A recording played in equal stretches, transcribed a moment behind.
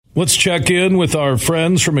Let's check in with our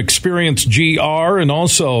friends from Experience GR and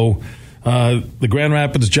also the Grand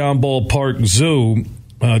Rapids John Ballpark Zoo.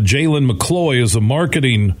 Jaylyn McCloy is the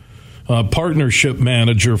marketing partnership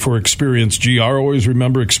manager for Experience GR. Always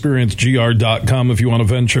remember experiencegr.com if you want to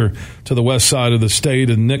venture to the west side of the state.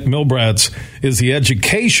 And Nick Milbratz is the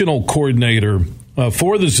educational coordinator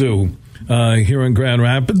for the zoo here in Grand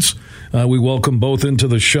Rapids. We welcome both into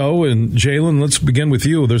the show. And Jaylyn, let's begin with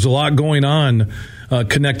you. There's a lot going on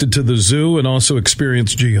connected to the zoo and also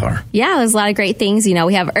Experience GR. Yeah, there's a lot of great things. You know,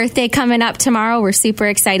 we have Earth Day coming up tomorrow. We're super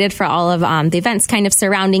excited for all of the events kind of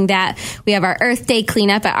surrounding that. We have our Earth Day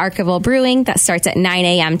cleanup at Arkaville Brewing. That starts at 9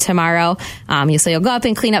 a.m. tomorrow. So you'll go up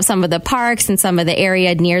and clean up some of the parks and some of the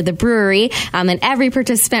area near the brewery. And every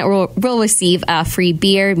participant will receive a free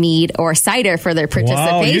beer, mead, or cider for their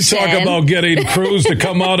participation. Wow, you talk about getting crews to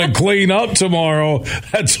come out and clean up tomorrow.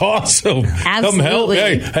 That's awesome.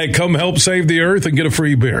 Absolutely. Come help save the earth and get a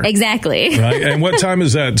free beer. Exactly. Right. And what time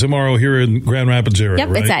is that tomorrow here in Grand Rapids area? Yep,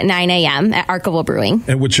 right? It's at 9 a.m. at Arkaville Brewing.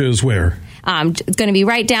 And which is where? It's going to be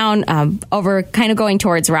right down over, kind of going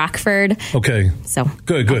towards Rockford. Okay. So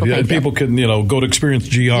good. Yeah, people can go to Experience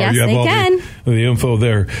GR. Yes, you have all can. the info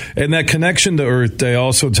there, and that connection to Earth Day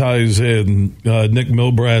also ties in Nick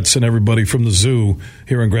Milbratz and everybody from the zoo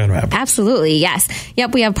here in Grand Rapids. Absolutely, yes.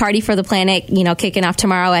 Yep, we have Party for the Planet, kicking off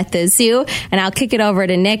tomorrow at the zoo, and I'll kick it over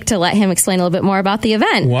to Nick to let him explain a little bit more about the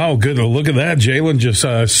event. Wow, good. Well, look at that. Jaylyn just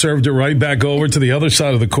served it right back over to the other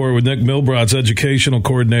side of the court with Nick Milbratz, educational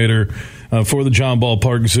coordinator for the John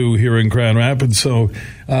Ballpark Zoo here in Grand Rapids. So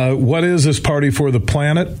what is this Party for the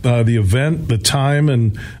Planet, the event, the time,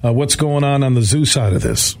 and what's going on the zoo side of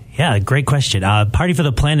this? Yeah, great question. Party for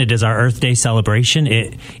the Planet is our Earth Day celebration.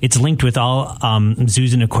 It's linked with all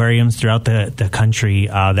zoos and aquariums throughout the country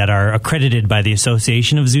that are accredited by the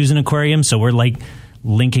Association of Zoos and Aquariums. So we're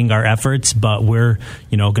linking our efforts, but we're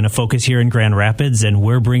going to focus here in Grand Rapids, and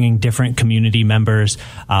we're bringing different community members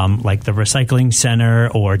like the Recycling Center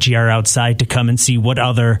or GR Outside to come and see what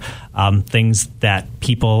other things that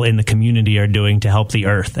people in the community are doing to help the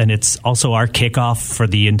earth. And it's also our kickoff for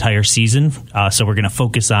the entire season, so we're going to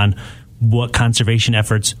focus on what conservation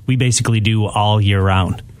efforts we basically do all year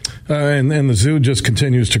round. And the zoo just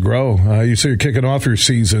continues to grow. You say you're kicking off your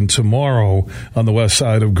season tomorrow on the west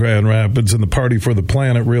side of Grand Rapids, and the Party for the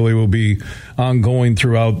Planet really will be ongoing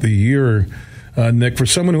throughout the year. Nick, for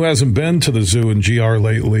someone who hasn't been to the zoo and GR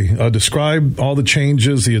lately, describe all the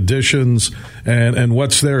changes, the additions, and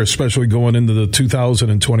what's there, especially going into the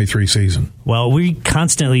 2023 season. Well, we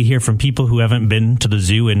constantly hear from people who haven't been to the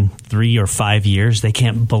zoo in 3 or 5 years. They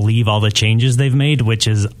can't believe all the changes they've made, which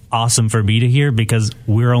is awesome for me to hear because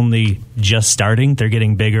we're only just starting. They're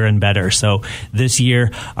getting bigger and better. So this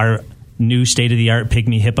year, our new state-of-the-art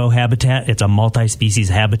pygmy hippo habitat. It's a multi-species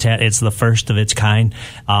habitat. It's the first of its kind,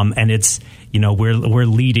 and it's we're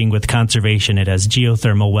leading with conservation. It has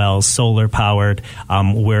geothermal wells, solar powered.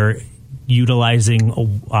 We're utilizing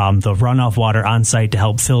the runoff water on site to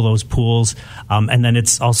help fill those pools, and then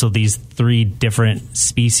it's also these 3 different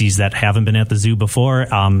species that haven't been at the zoo before,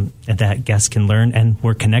 and that guests can learn. And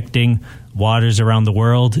we're connecting waters around the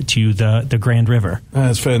world to the Grand River.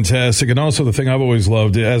 That's fantastic. And also the thing I've always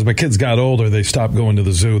loved, as my kids got older, they stopped going to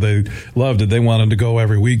the zoo. They loved it. They wanted to go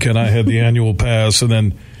every weekend. I had the annual pass, and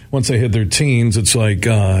then once they hit their teens, it's like,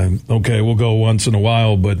 okay, we'll go once in a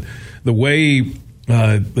while. But the way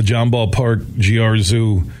the John Ballpark GR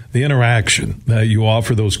Zoo, the interaction that you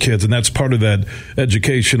offer those kids, and that's part of that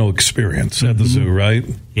educational experience at the zoo, right?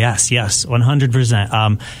 Yes,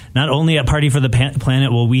 100%. Not only at Party for the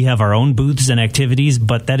Planet will we have our own booths and activities,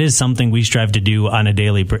 but that is something we strive to do on a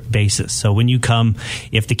daily basis. So when you come,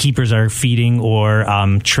 if the keepers are feeding or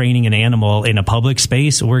training an animal in a public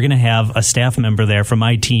space, we're going to have a staff member there from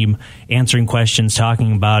my team answering questions,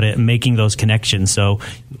 talking about it, and making those connections. So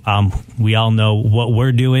we all know what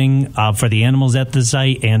we're doing for the animals at the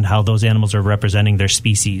site and how those animals are representing their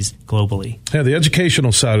species globally. Yeah, the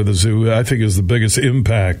educational side of the zoo, I think, is the biggest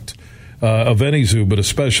impact of any zoo, but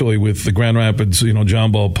especially with the Grand Rapids,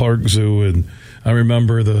 John Ballpark Zoo. And I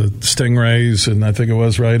remember the stingrays, and I think it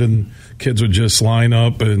was right, and kids would just line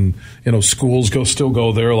up, and schools still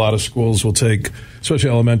go there. A lot of schools will take, especially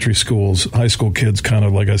elementary schools, high school kids, kind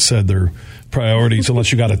of like I said, their priorities.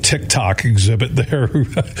 Unless you got a TikTok exhibit there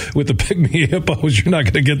with the pygmy hippos, you're not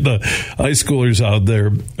going to get the high schoolers out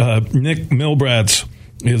there. Nick Milbratz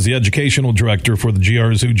is the educational director for the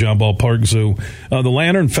GR Zoo, John Ballpark Zoo. The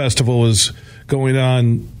Lantern Festival is going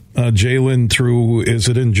on Jaylyn, through, is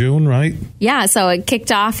it in June, right? Yeah, so it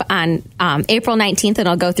kicked off on April 19th, and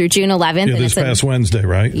it'll go through June 11th. Yeah, this past Wednesday,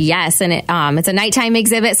 right? Yes, and it's a nighttime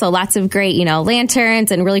exhibit, so lots of great,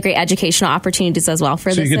 lanterns and really great educational opportunities as well for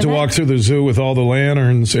this So you get event. to walk through the zoo with all the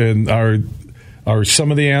lanterns, and are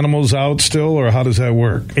some of the animals out still, or how does that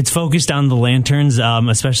work? It's focused on the lanterns,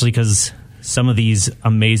 especially because some of these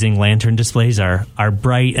amazing lantern displays are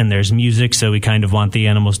bright and there's music, so we kind of want the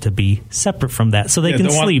animals to be separate from that so they can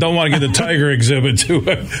sleep. Don't want to get the tiger exhibit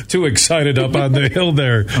too excited up on the hill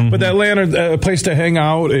there. Mm-hmm. But that lantern, a place to hang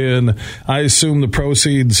out, and I assume the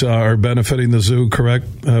proceeds are benefiting the zoo, correct?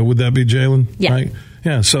 Would that be, Jaylyn? Yeah. Right?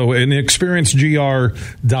 Yeah, so in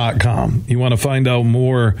experiencegr.com, you want to find out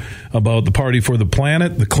more about the Party for the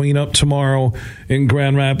Planet, the cleanup tomorrow in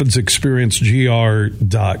Grand Rapids,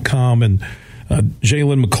 experiencegr.com. And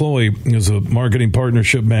Jaylyn McCloy is a marketing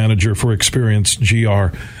partnership manager for Experience GR.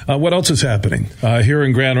 What else is happening here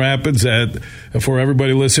in Grand Rapids for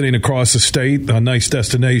everybody listening across the state? A nice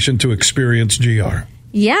destination to Experience GR.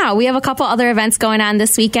 Yeah, we have a couple other events going on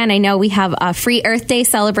this weekend. I know we have a free Earth Day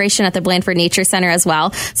celebration at the Blandford Nature Center as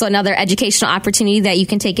well. So another educational opportunity that you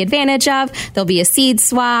can take advantage of. There'll be a seed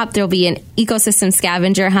swap. There'll be an ecosystem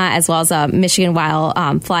scavenger hunt, as well as a Michigan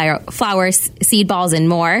wild flower seed balls and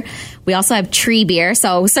more. We also have tree beer.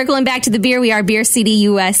 So circling back to the beer, we are Beer City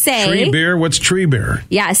USA. Tree beer? What's tree beer?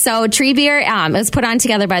 Yeah, so tree beer was put on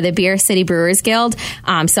together by the Beer City Brewers Guild.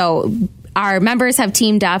 Our members have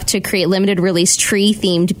teamed up to create limited release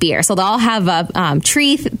tree-themed beer. So they'll all have a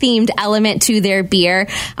tree-themed element to their beer.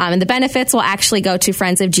 And the benefits will actually go to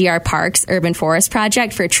Friends of GR Parks Urban Forest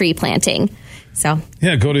Project for tree planting. So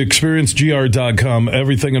yeah, go to experiencegr.com.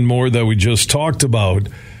 Everything and more that we just talked about.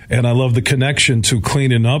 And I love the connection to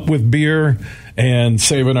cleaning up with beer and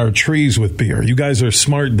saving our trees with beer. You guys are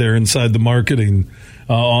smart there inside the marketing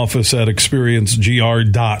office at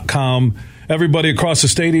experiencegr.com. Everybody across the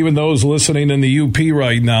state, even those listening in the UP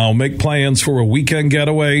right now, make plans for a weekend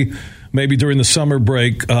getaway, maybe during the summer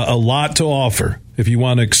break. A lot to offer. If you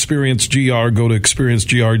want to experience GR, go to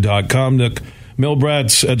experiencegr.com. Nick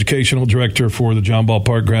Milbratz, Educational Director for the John Ball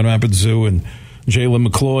Park Grand Rapids Zoo, and Jaylyn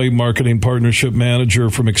McCloy, Marketing Partnership Manager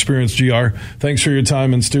from Experience GR. Thanks for your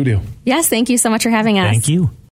time in studio. Yes, thank you so much for having us. Thank you.